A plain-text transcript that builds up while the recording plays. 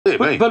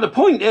me. But the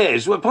point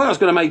is, the point I was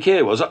going to make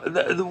here was,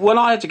 when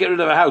I had to get rid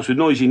of a house with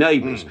noisy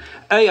neighbours,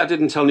 A, I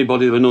didn't tell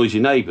anybody there were noisy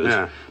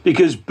neighbours,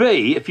 because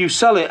B, if you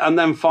sell it and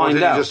then find out...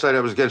 Didn't you just say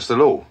that was against the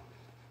law?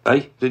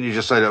 Eh? Didn't you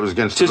just say that was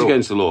against the law? It is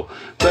against the law.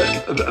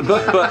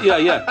 But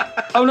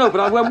yeah. Oh, no,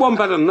 but I went one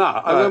better than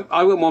that.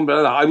 I went one better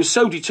than that. I was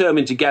so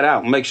determined to get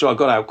out and make sure I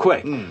got out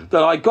quick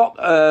that I got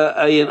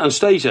an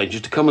estate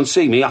agent to come and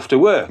see me after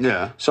work.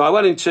 Yeah. So I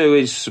went into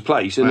his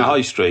place in the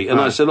high street and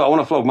I said, look, I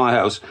want to flog my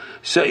house.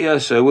 He said, yeah,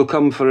 sir, we'll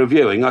come for a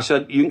viewing. I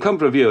said, you can come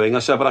for a viewing. I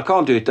said, but I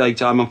can't do it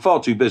daytime. I'm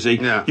far too busy.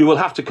 Yeah. You will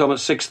have to come at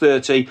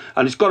 6:30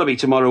 and it's got to be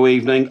tomorrow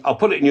evening. I'll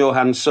put it in your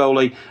hands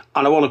solely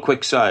and I want a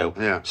quick sale.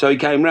 Yeah. So he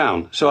came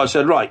round. So I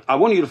said, right, I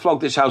want you to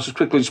flog this house as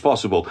quickly as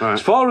possible. Right.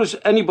 As far as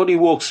anybody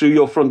walks through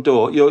your front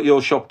door,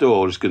 your shop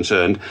door is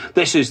concerned,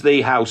 this is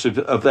the house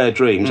of their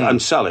dreams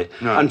and sell it.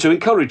 Right. And to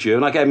encourage you,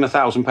 and I gave him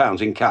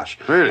 £1,000 in cash.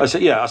 Really? I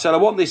said, yeah, I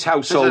want this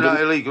house sold. Is that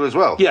illegal as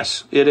well?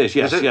 Yes, it is,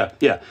 yes, Is it?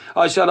 yeah.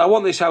 I said, I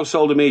want this house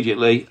sold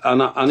immediately.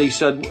 And he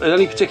said,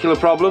 any particular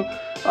problem?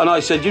 And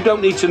I said, you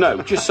don't need to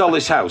know, just sell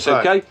this house,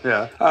 okay? Right,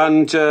 yeah.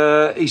 And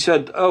he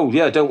said, oh,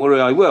 yeah, don't worry,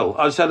 I will.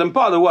 I said, and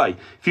by the way,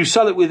 if you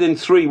sell it within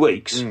 3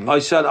 weeks, I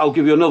said, I'll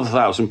give you another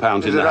 £1,000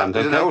 in the hand, okay?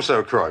 Isn't that also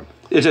a crime?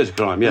 It is a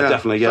crime, yeah,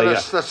 definitely, yeah.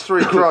 That's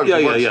 3 crimes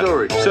in one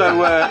story. So,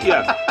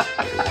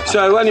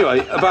 So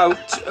anyway, about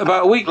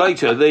a week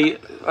later, I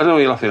don't know what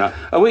you're laughing at.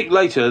 A week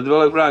later, the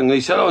bloke rang and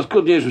he said, oh, it's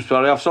good news, Mr.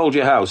 Parry, I've sold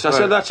your house. I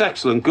said, that's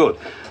excellent, good.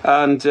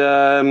 And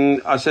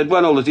I said,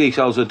 when all the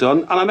details are done,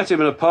 and I met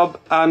him in a pub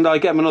and I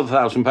gave him another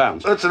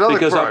 £1,000. That's another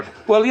crime.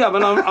 Well, yeah,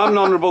 but I'm an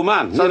honourable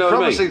man, so you know what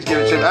I mean? promising to give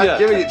it to him and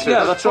giving it to him.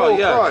 Yeah, that's right,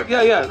 yeah. Crime.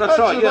 Yeah, that's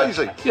right,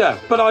 amazing. Yeah,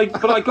 but I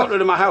got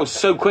rid of my house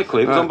so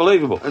quickly, it was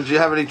unbelievable. And did you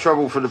have any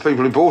trouble for the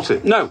people who bought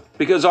it? No,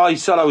 because I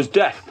said I was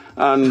deaf.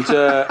 And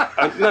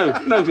no.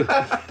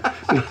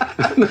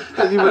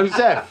 You were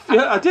deaf?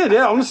 Yeah, I did.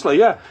 Yeah, honestly,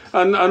 yeah.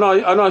 And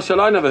I said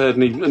I never heard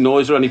any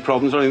noise or any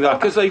problems or anything like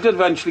that, because they did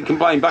eventually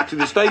complain back to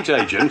the estate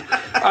agent,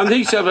 and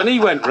he said when he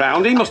went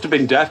round, he must have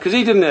been deaf because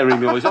he didn't hear any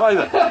noise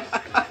either.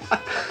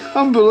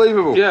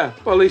 Unbelievable. Yeah,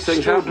 well, these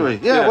things happen.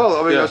 Yeah, well,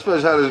 I mean, I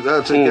suppose how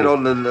to get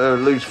on and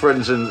lose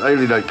friends and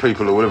alienate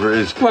people or whatever it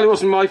is. Well, it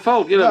wasn't my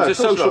fault, you know, No, it was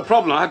a social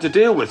problem I had to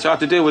deal with, so I had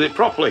to deal with it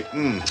properly.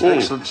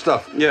 Excellent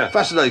stuff. Yeah.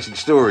 Fascinating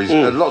stories.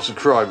 Lots of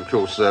crime, of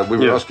course. We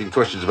were asking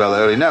questions about that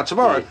earlier. Now,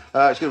 tomorrow,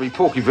 it's going to be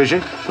Porky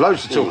Vision.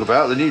 Loads to talk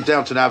about. The new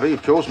Downton Abbey,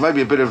 of course.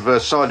 Maybe a bit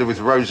of Cider with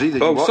Rosie that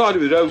you watched. Cider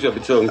with Rosie I've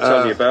been telling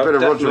you about. A bit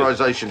of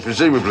Rogerisation,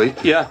 presumably.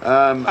 Yeah.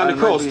 And of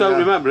course, don't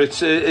forget,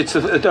 it's the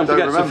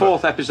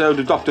 4th episode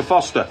of Dr.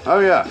 Foster. Oh,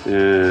 yeah.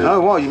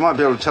 Oh, well, you might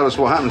be able to tell us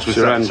what happens with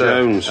Suran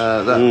Jones.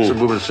 That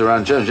woman,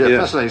 Suran Jones. Yeah,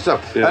 fascinating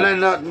stuff. Yeah.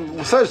 And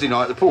then Thursday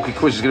night, the Porky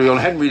quiz is going to be on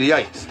Henry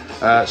VIII.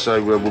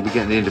 So we'll be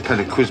getting the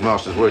independent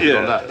quizmasters working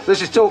on that.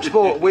 This is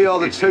talkSPORT. We are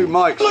the Two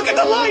Mics. Look at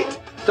the light!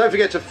 Don't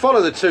forget to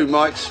follow the Two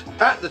Mics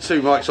at the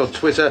Two Mics on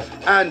Twitter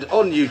and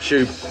on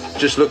YouTube.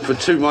 Just look for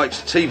Two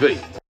Mics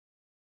TV.